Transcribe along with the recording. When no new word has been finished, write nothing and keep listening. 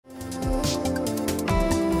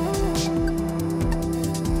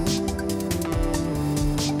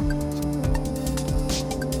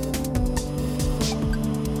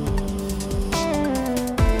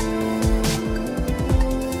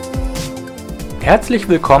Herzlich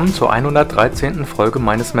willkommen zur 113. Folge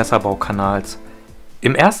meines Messerbaukanals.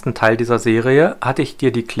 Im ersten Teil dieser Serie hatte ich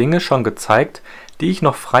dir die Klinge schon gezeigt, die ich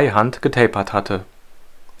noch freihand getapert hatte.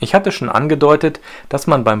 Ich hatte schon angedeutet, dass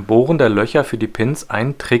man beim Bohren der Löcher für die Pins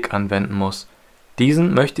einen Trick anwenden muss.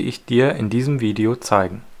 Diesen möchte ich dir in diesem Video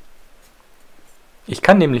zeigen. Ich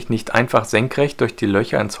kann nämlich nicht einfach senkrecht durch die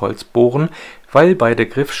Löcher ins Holz bohren, weil beide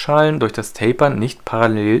Griffschalen durch das Tapern nicht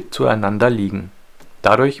parallel zueinander liegen.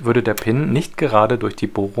 Dadurch würde der Pin nicht gerade durch die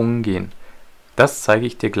Bohrungen gehen. Das zeige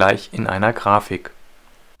ich dir gleich in einer Grafik.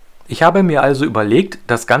 Ich habe mir also überlegt,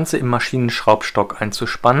 das Ganze im Maschinenschraubstock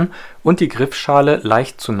einzuspannen und die Griffschale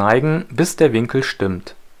leicht zu neigen, bis der Winkel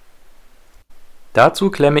stimmt. Dazu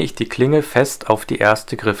klemme ich die Klinge fest auf die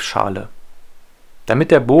erste Griffschale.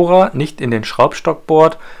 Damit der Bohrer nicht in den Schraubstock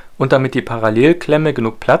bohrt und damit die Parallelklemme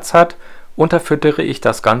genug Platz hat, unterfüttere ich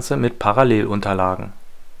das Ganze mit Parallelunterlagen.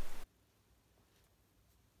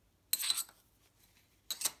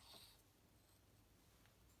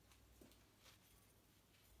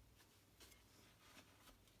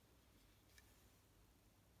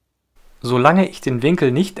 Solange ich den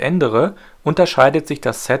Winkel nicht ändere, unterscheidet sich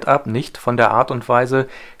das Setup nicht von der Art und Weise,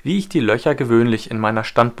 wie ich die Löcher gewöhnlich in meiner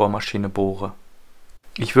Standbohrmaschine bohre.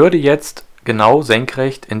 Ich würde jetzt genau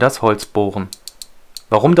senkrecht in das Holz bohren.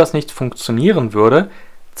 Warum das nicht funktionieren würde,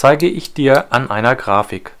 zeige ich dir an einer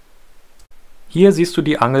Grafik. Hier siehst du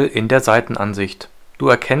die Angel in der Seitenansicht. Du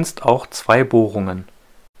erkennst auch zwei Bohrungen.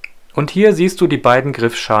 Und hier siehst du die beiden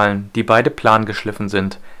Griffschalen, die beide plan geschliffen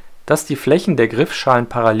sind. Dass die Flächen der Griffschalen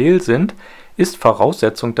parallel sind, ist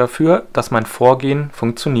Voraussetzung dafür, dass mein Vorgehen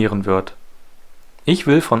funktionieren wird. Ich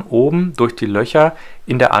will von oben durch die Löcher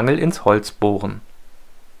in der Angel ins Holz bohren.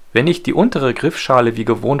 Wenn ich die untere Griffschale wie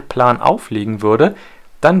gewohnt plan auflegen würde,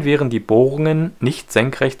 dann wären die Bohrungen nicht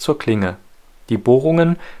senkrecht zur Klinge. Die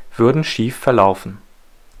Bohrungen würden schief verlaufen.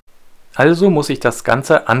 Also muss ich das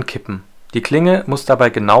Ganze ankippen. Die Klinge muss dabei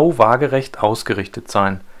genau waagerecht ausgerichtet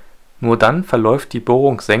sein. Nur dann verläuft die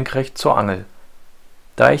Bohrung senkrecht zur Angel.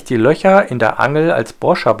 Da ich die Löcher in der Angel als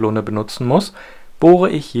Bohrschablone benutzen muss, bohre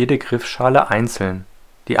ich jede Griffschale einzeln.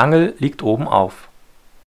 Die Angel liegt oben auf.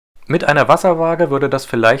 Mit einer Wasserwaage würde das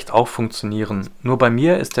vielleicht auch funktionieren, nur bei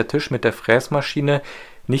mir ist der Tisch mit der Fräsmaschine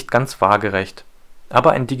nicht ganz waagerecht.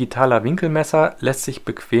 Aber ein digitaler Winkelmesser lässt sich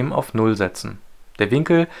bequem auf Null setzen. Der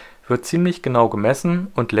Winkel wird ziemlich genau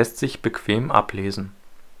gemessen und lässt sich bequem ablesen.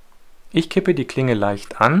 Ich kippe die Klinge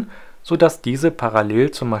leicht an, sodass diese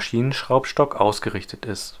parallel zum Maschinenschraubstock ausgerichtet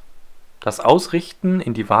ist. Das Ausrichten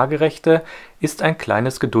in die Waagerechte ist ein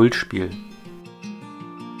kleines Geduldsspiel.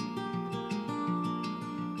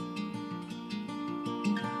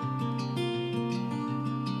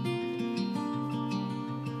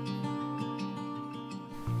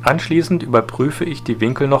 Anschließend überprüfe ich die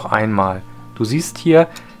Winkel noch einmal. Du siehst hier,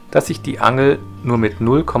 dass sich die Angel nur mit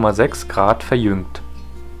 0,6 Grad verjüngt.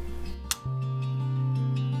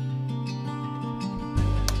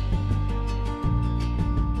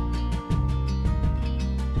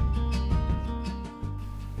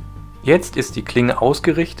 Jetzt ist die Klinge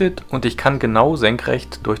ausgerichtet und ich kann genau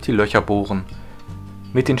senkrecht durch die Löcher bohren.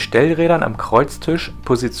 Mit den Stellrädern am Kreuztisch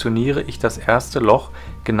positioniere ich das erste Loch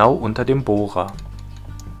genau unter dem Bohrer.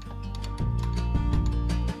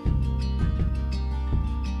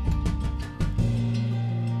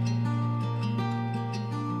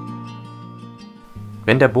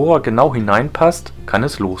 Wenn der Bohrer genau hineinpasst, kann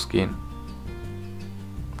es losgehen.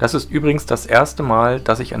 Das ist übrigens das erste Mal,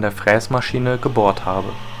 dass ich an der Fräsmaschine gebohrt habe.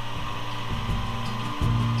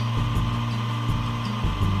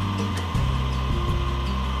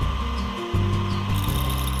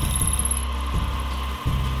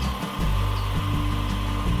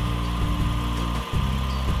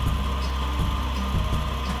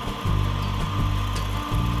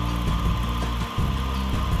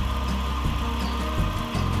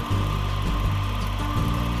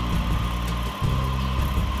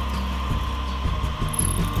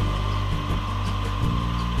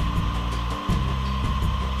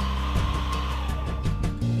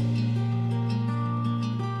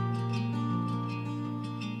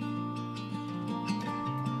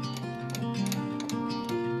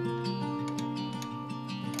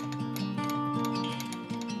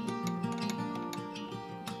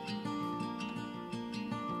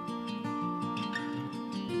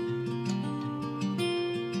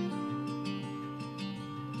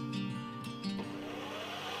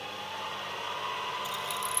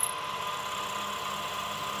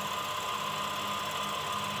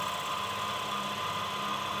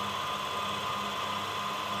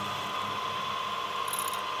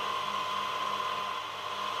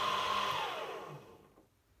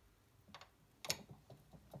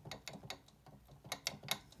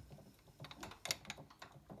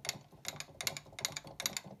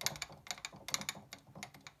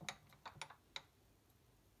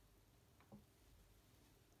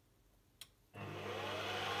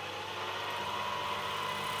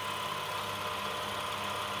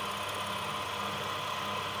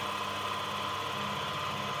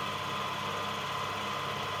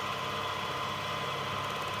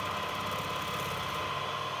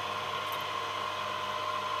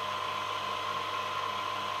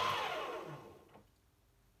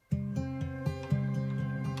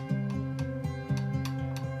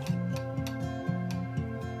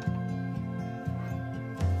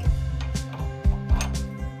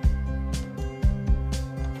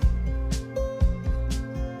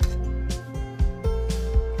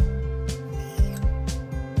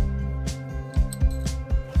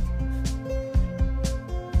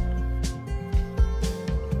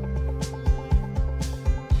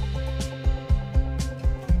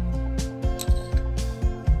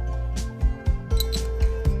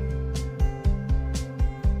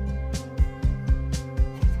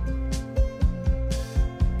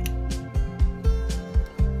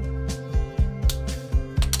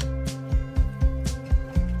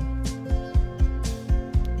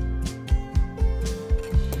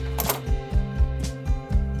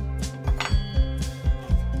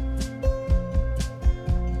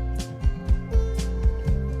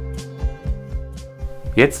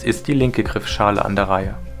 Jetzt ist die linke Griffschale an der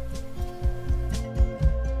Reihe.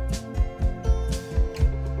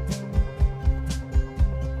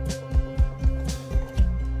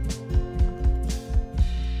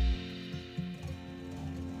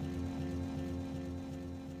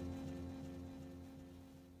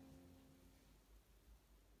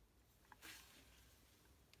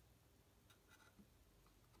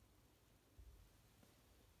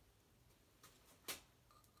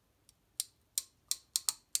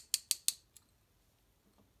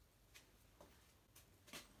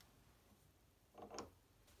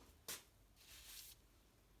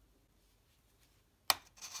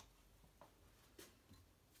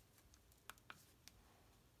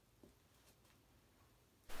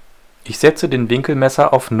 Ich setze den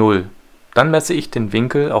Winkelmesser auf 0, dann messe ich den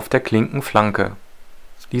Winkel auf der Klinkenflanke.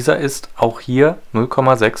 Dieser ist auch hier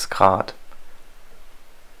 0,6 Grad.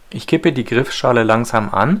 Ich kippe die Griffschale langsam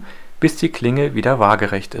an, bis die Klinge wieder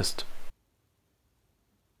waagerecht ist.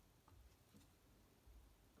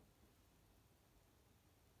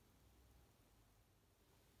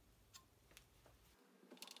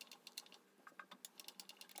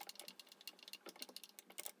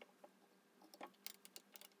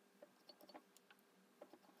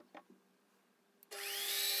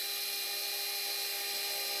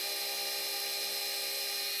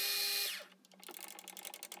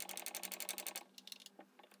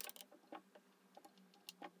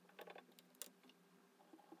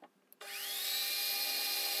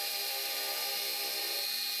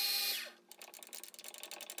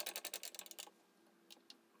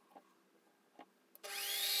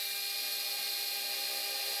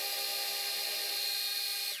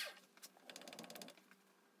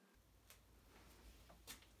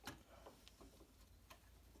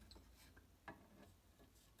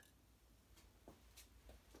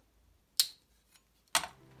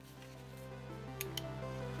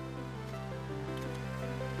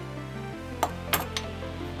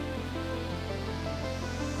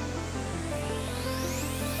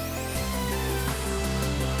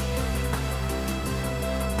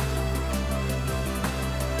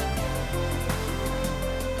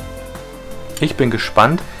 Ich bin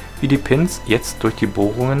gespannt, wie die Pins jetzt durch die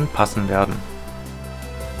Bohrungen passen werden.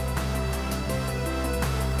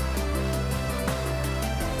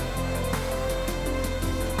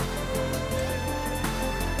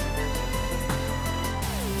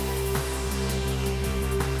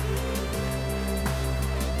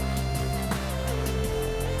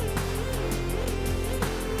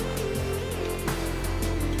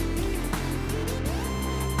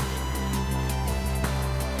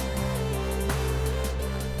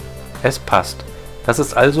 Es passt. Das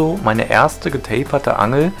ist also meine erste getaperte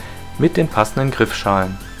Angel mit den passenden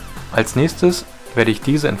Griffschalen. Als nächstes werde ich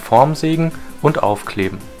diese in Form sägen und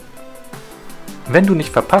aufkleben. Wenn du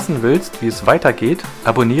nicht verpassen willst, wie es weitergeht,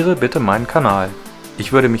 abonniere bitte meinen Kanal.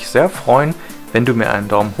 Ich würde mich sehr freuen, wenn du mir einen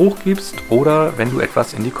Daumen hoch gibst oder wenn du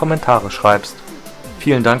etwas in die Kommentare schreibst.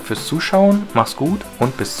 Vielen Dank fürs Zuschauen, mach's gut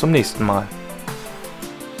und bis zum nächsten Mal.